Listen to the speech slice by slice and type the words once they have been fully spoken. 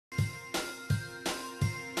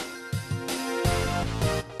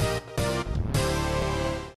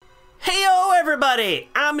everybody,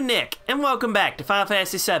 I'm Nick, and welcome back to Final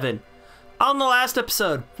Fantasy VII. On the last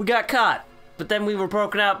episode, we got caught, but then we were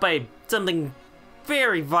broken out by something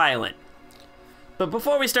very violent. But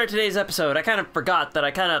before we start today's episode, I kind of forgot that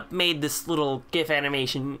I kind of made this little GIF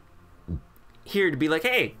animation here to be like,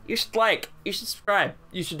 hey, you should like, you should subscribe,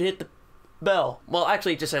 you should hit the bell. Well,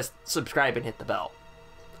 actually it just says subscribe and hit the bell.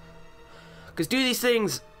 Because do these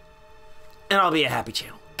things, and I'll be a happy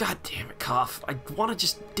channel. God damn it, Cough. I want to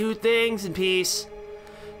just do things in peace.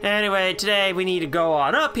 Anyway, today we need to go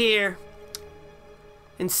on up here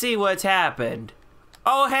and see what's happened.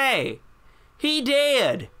 Oh, hey, he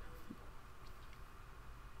did.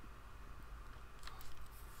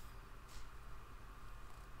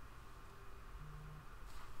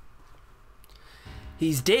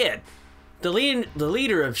 He's dead. The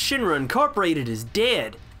leader of Shinra Incorporated is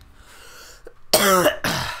dead.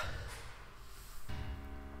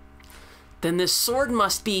 Then this sword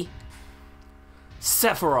must be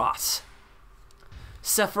Sephiroth's.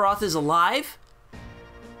 Sephiroth is alive?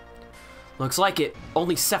 Looks like it.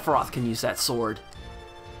 Only Sephiroth can use that sword.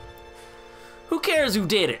 Who cares who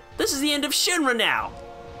did it? This is the end of Shinra now.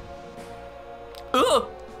 Ugh.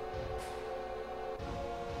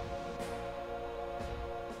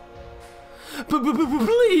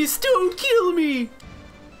 Please don't kill me.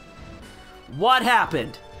 What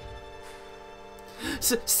happened?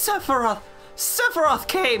 Sephiroth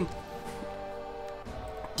came!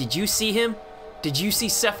 Did you see him? Did you see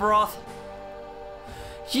Sephiroth?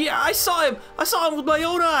 Yeah, I saw him! I saw him with my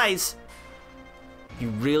own eyes! You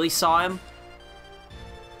really saw him?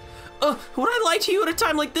 Would I lie to you at a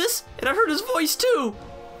time like this? And I heard his voice too!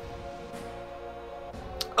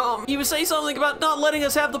 He was saying something about not letting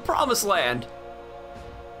us have the Promised Land.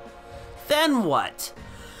 Then what?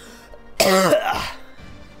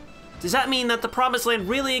 Does that mean that the Promised Land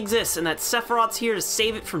really exists and that Sephiroth's here to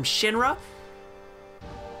save it from Shinra?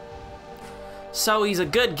 So he's a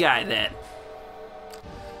good guy then.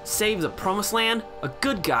 Save the Promised Land? A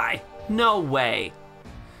good guy? No way.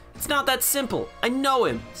 It's not that simple. I know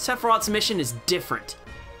him. Sephiroth's mission is different.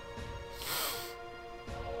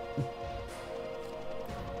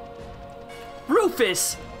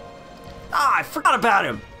 Rufus! Ah, I forgot about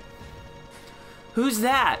him. Who's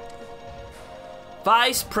that?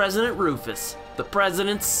 Vice President Rufus, the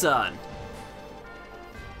president's son.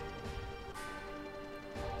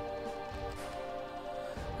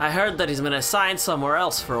 I heard that he's been assigned somewhere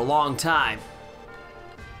else for a long time.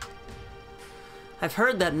 I've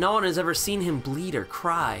heard that no one has ever seen him bleed or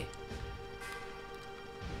cry.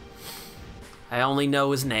 I only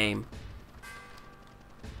know his name.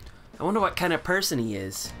 I wonder what kind of person he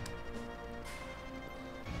is.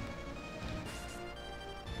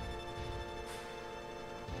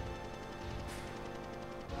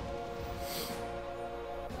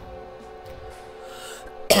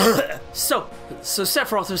 So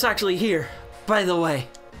Sephiroth was actually here, by the way.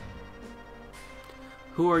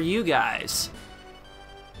 Who are you guys?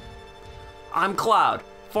 I'm Cloud,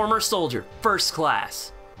 former soldier, first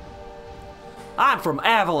class. I'm from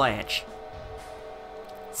Avalanche.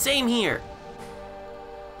 Same here.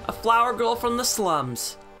 A flower girl from the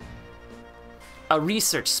slums. A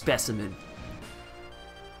research specimen.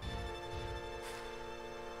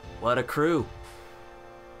 What a crew.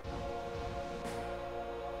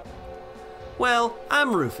 Well,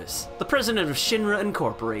 I'm Rufus, the president of Shinra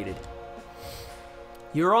Incorporated.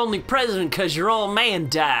 You're only president because your old man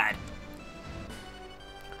died.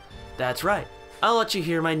 That's right. I'll let you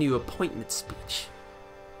hear my new appointment speech.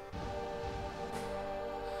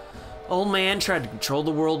 Old man tried to control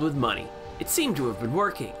the world with money. It seemed to have been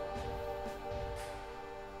working.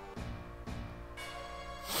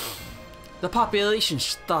 The population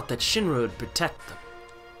thought that Shinra would protect them.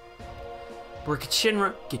 Work at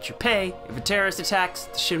Shinra, get your pay. If a terrorist attacks,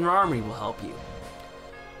 the Shinra army will help you.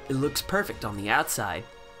 It looks perfect on the outside.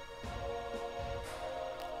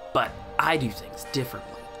 But I do things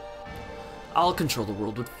differently. I'll control the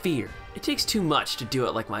world with fear. It takes too much to do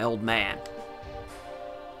it like my old man.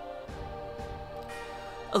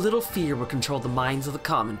 A little fear will control the minds of the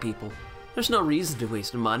common people. There's no reason to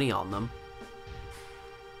waste money on them.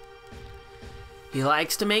 He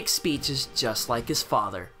likes to make speeches just like his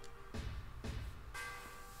father.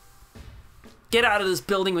 Get out of this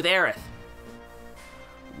building with Aerith.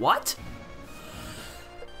 What?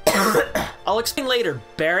 I'll explain later,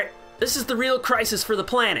 Barrett. This is the real crisis for the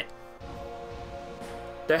planet.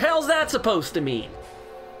 The hell's that supposed to mean?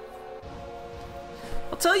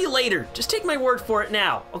 I'll tell you later. Just take my word for it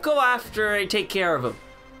now. I'll go after I take care of him.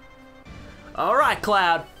 All right,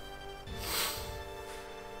 Cloud.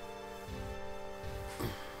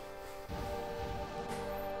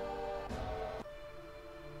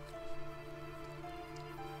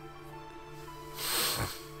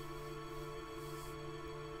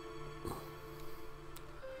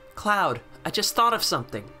 Cloud, I just thought of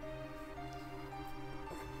something.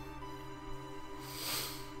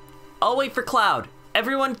 I'll wait for Cloud.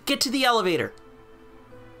 Everyone, get to the elevator.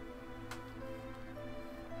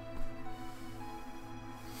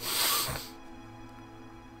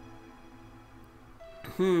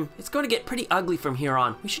 It's going to get pretty ugly from here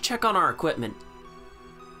on. We should check on our equipment.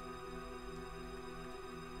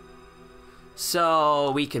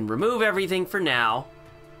 So we can remove everything for now.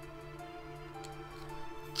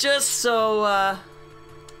 Just so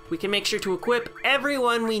we can make sure to equip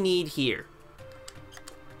everyone we need here.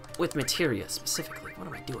 With materia specifically. What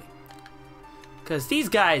am I doing? Because these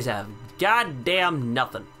guys have goddamn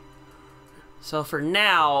nothing. So for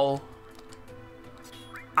now,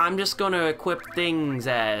 I'm just going to equip things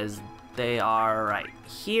as they are right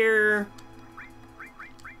here.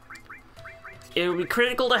 It would be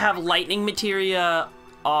critical to have lightning materia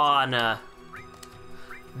on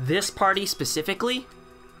this party specifically.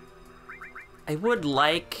 I would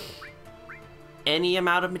like any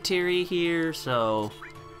amount of materia here, so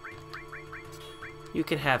you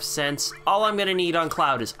can have sense. All I'm gonna need on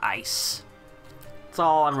Cloud is ice. That's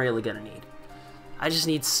all I'm really gonna need. I just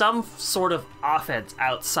need some sort of offense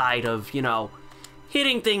outside of, you know,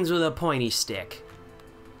 hitting things with a pointy stick.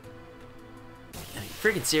 Are you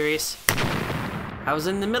freaking serious? I was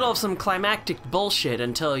in the middle of some climactic bullshit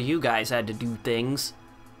until you guys had to do things.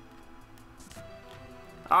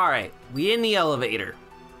 Alright, we in the elevator.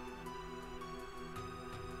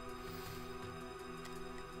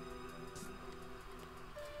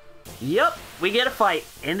 Yep, we get a fight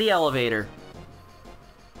in the elevator.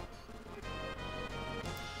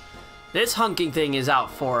 This hunking thing is out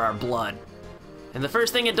for our blood. And the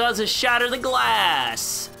first thing it does is shatter the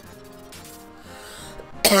glass.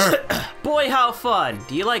 Boy, how fun.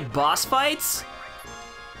 Do you like boss fights?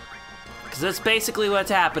 Because that's basically what's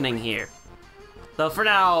happening here. Though for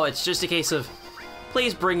now, it's just a case of,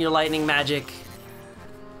 please bring your lightning magic.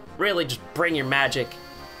 Really, just bring your magic.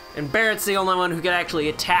 And Barrett's the only one who can actually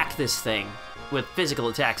attack this thing. With physical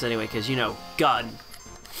attacks anyway, because, you know, gun.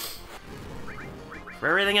 For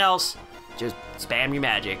everything else, just spam your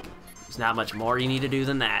magic. There's not much more you need to do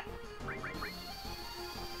than that.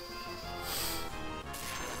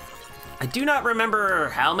 I do not remember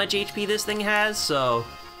how much HP this thing has, so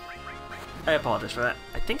I apologize for that.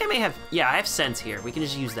 I think I may have, yeah, I have sense here. We can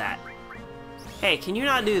just use that. Hey, can you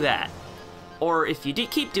not do that? Or if you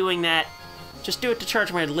keep doing that, just do it to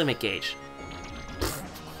charge my limit gauge.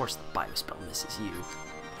 Of course the biospell misses you.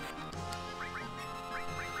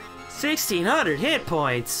 1,600 hit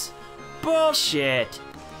points? Bullshit!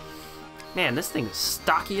 Man, this thing is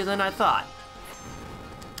stockier than I thought.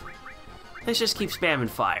 Let's just keep spamming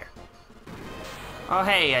fire. Oh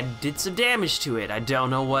hey, I did some damage to it. I don't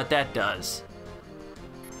know what that does.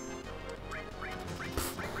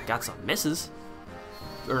 Got some misses.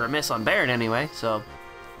 Or a miss on Baron anyway, so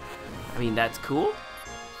I mean, that's cool.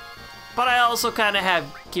 But I also kind of have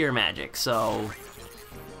gear magic, so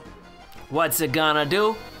what's it gonna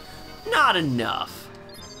do? Not enough.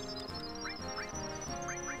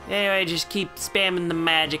 Anyway, just keep spamming the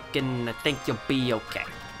magic and I think you'll be okay.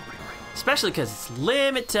 Especially because it's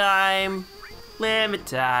limit time. Limit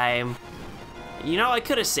time. You know, I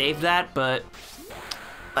could have saved that, but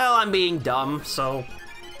well, I'm being dumb, so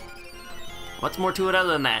what's more to it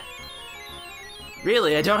other than that?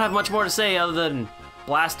 Really, I don't have much more to say other than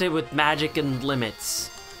blast it with magic and limits.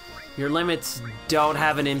 Your limits don't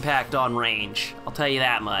have an impact on range, I'll tell you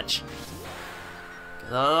that much.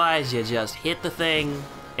 'Cause otherwise, you just hit the thing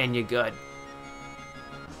and you're good.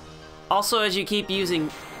 Also, as you keep using,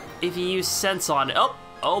 if you use sense on it,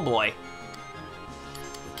 oh boy.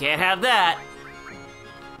 Can't have that.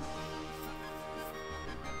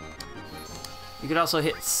 You can also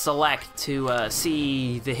hit select to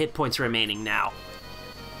see the hit points remaining now.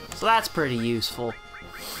 So that's pretty useful.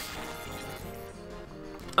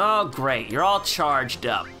 Oh great, you're all charged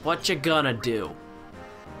up. What you gonna do?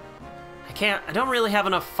 I don't really have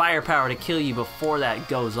enough firepower to kill you before that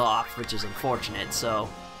goes off, which is unfortunate, so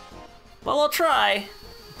well, I'll try,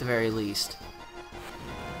 at the very least.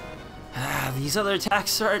 These other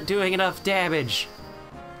attacks aren't doing enough damage.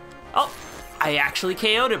 Oh, I actually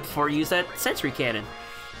KO'd it before I used that sensory cannon.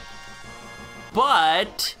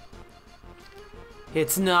 But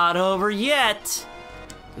it's not over yet,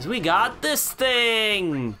 because we got this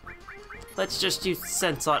thing. Let's just use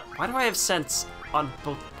sense on, why do I have sense on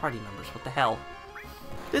both party members? What the hell?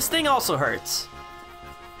 This thing also hurts.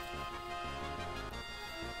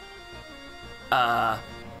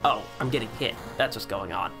 Oh, I'm getting hit. That's what's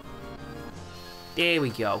going on. There we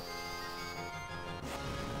go.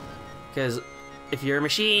 Because if you're a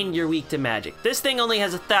machine, you're weak to magic. This thing only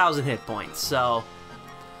has 1,000 hit points, so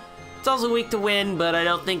it's also weak to wind, but I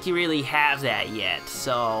don't think you really have that yet,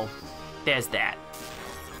 so there's that.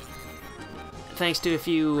 Thanks to a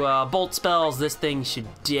few bolt spells, this thing should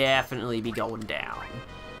definitely be going down.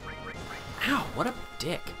 Ow, what a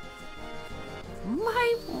dick.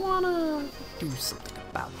 Might wanna do something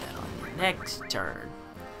about that on your next turn.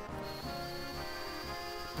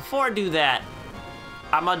 Before I do that,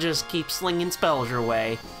 I'ma just keep slinging spells your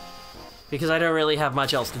way, because I don't really have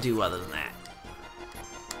much else to do other than that.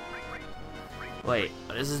 Wait,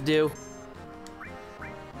 what does this do?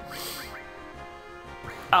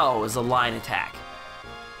 Oh, it was a line attack.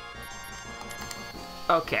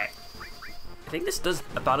 Okay. I think this does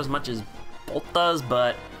about as much as Bolt does,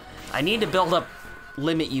 but I need to build up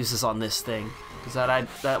limit uses on this thing, because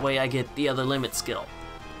that way I get the other limit skill.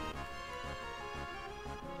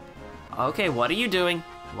 Okay, what are you doing?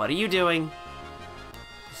 What are you doing?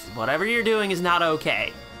 Whatever you're doing is not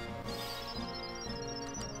okay.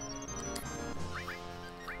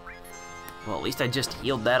 Well, at least I just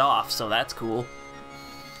healed that off, so that's cool.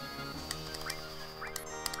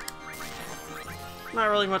 Not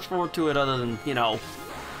really much more to it other than, you know,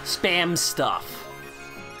 spam stuff.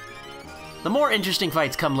 The more interesting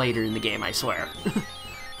fights come later in the game, I swear.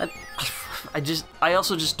 I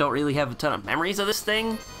also just don't really have a ton of memories of this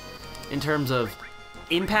thing in terms of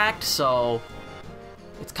impact, so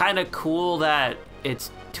it's kind of cool that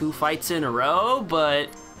it's 2 fights in a row, but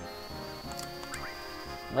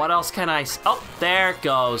what else can I... Oh, there it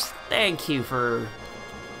goes. Thank you for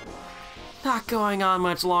not going on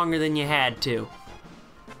much longer than you had to.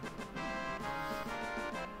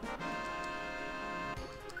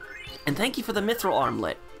 And thank you for the mithril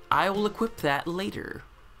armlet. I will equip that later.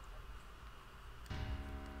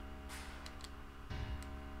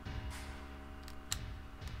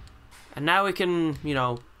 And now we can, you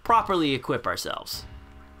know, properly equip ourselves.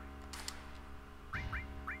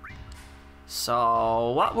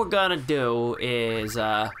 So what we're gonna do is,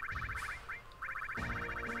 I'ma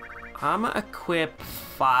equip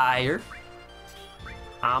fire.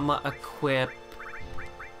 I'ma equip...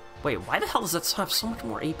 Wait, why the hell does that have so much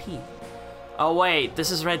more AP? Oh wait,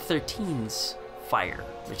 this is Red 13's fire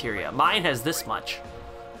materia. Mine has this much.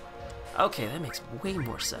 Okay, that makes way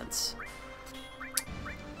more sense.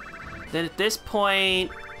 Then at this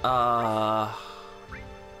point, well,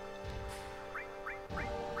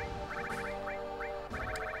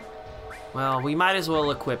 we might as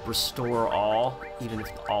well equip Restore All, even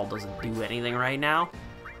if All doesn't do anything right now.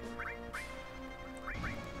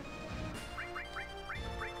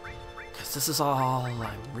 Because this is all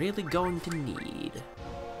I'm really going to need.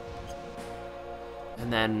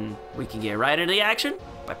 And then we can get right into the action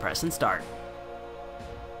by pressing start.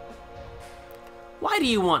 Why do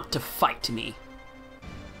you want to fight me?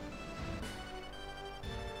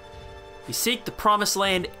 You seek the Promised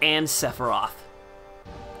Land and Sephiroth.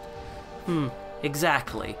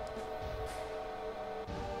 Exactly.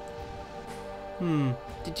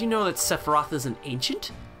 Did you know that Sephiroth is an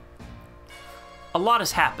ancient? A lot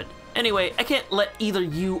has happened. Anyway, I can't let either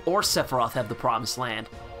you or Sephiroth have the Promised Land.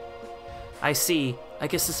 I see. I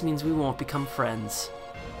guess this means we won't become friends.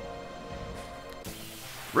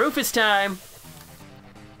 Rufus time!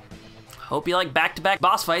 Hope you like back-to-back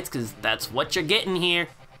boss fights, because that's what you're getting here.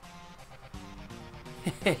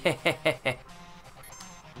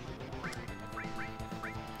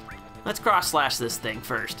 Let's cross-slash this thing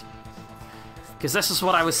first, because this is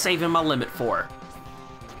what I was saving my limit for.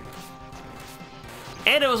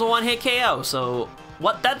 And it was a one-hit KO, so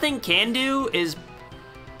what that thing can do is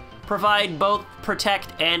provide both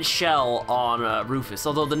Protect and Shell on Rufus,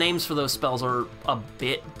 although the names for those spells are a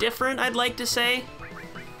bit different, I'd like to say.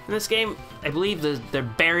 In this game, I believe they're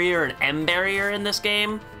Barrier and M-Barrier in this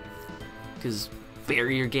game, because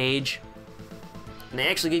Barrier Gauge. And they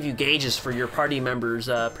actually give you gauges for your party members'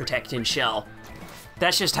 Protect and Shell.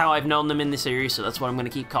 That's just how I've known them in the series, so that's what I'm going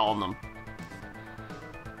to keep calling them.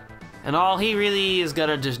 And all he really is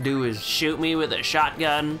gonna just do is shoot me with a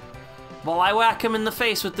shotgun while I whack him in the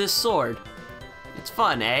face with this sword. It's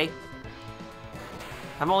fun, eh?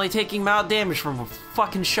 I'm only taking mild damage from a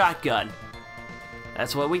fucking shotgun.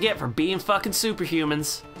 That's what we get for being fucking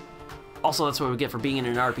superhumans. Also, that's what we get for being in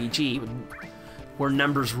an RPG where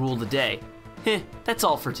numbers rule the day. Heh, that's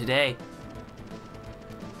all for today.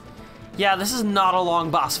 Yeah, this is not a long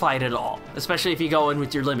boss fight at all, especially if you go in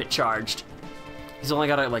with your limit charged. He's only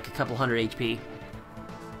got like a couple hundred HP.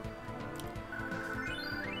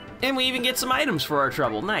 And we even get some items for our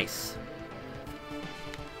trouble. Nice.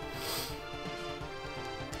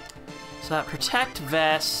 So that Protect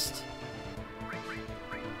Vest.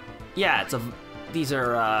 Yeah, it's a these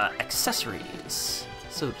are accessories,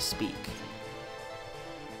 so to speak.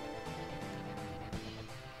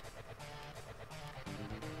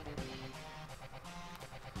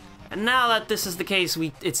 And now that this is the case,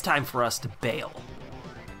 it's time for us to bail.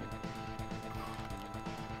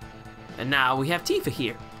 And now we have Tifa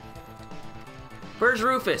here. Where's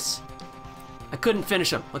Rufus? I couldn't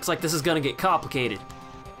finish him. Looks like this is gonna get complicated.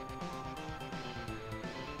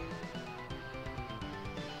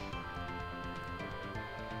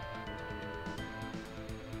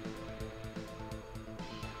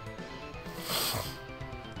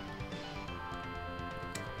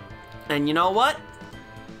 And you know what?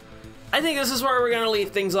 I think this is where we're gonna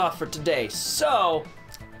leave things off for today. So,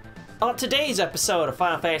 on today's episode of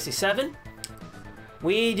Final Fantasy VII,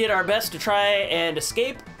 we did our best to try and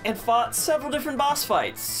escape and fought several different boss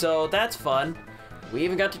fights, so that's fun. We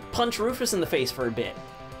even got to punch Rufus in the face for a bit.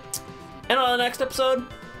 And on the next episode,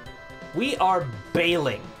 we are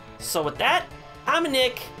bailing. So with that, I'm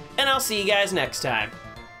Nick, and I'll see you guys next time.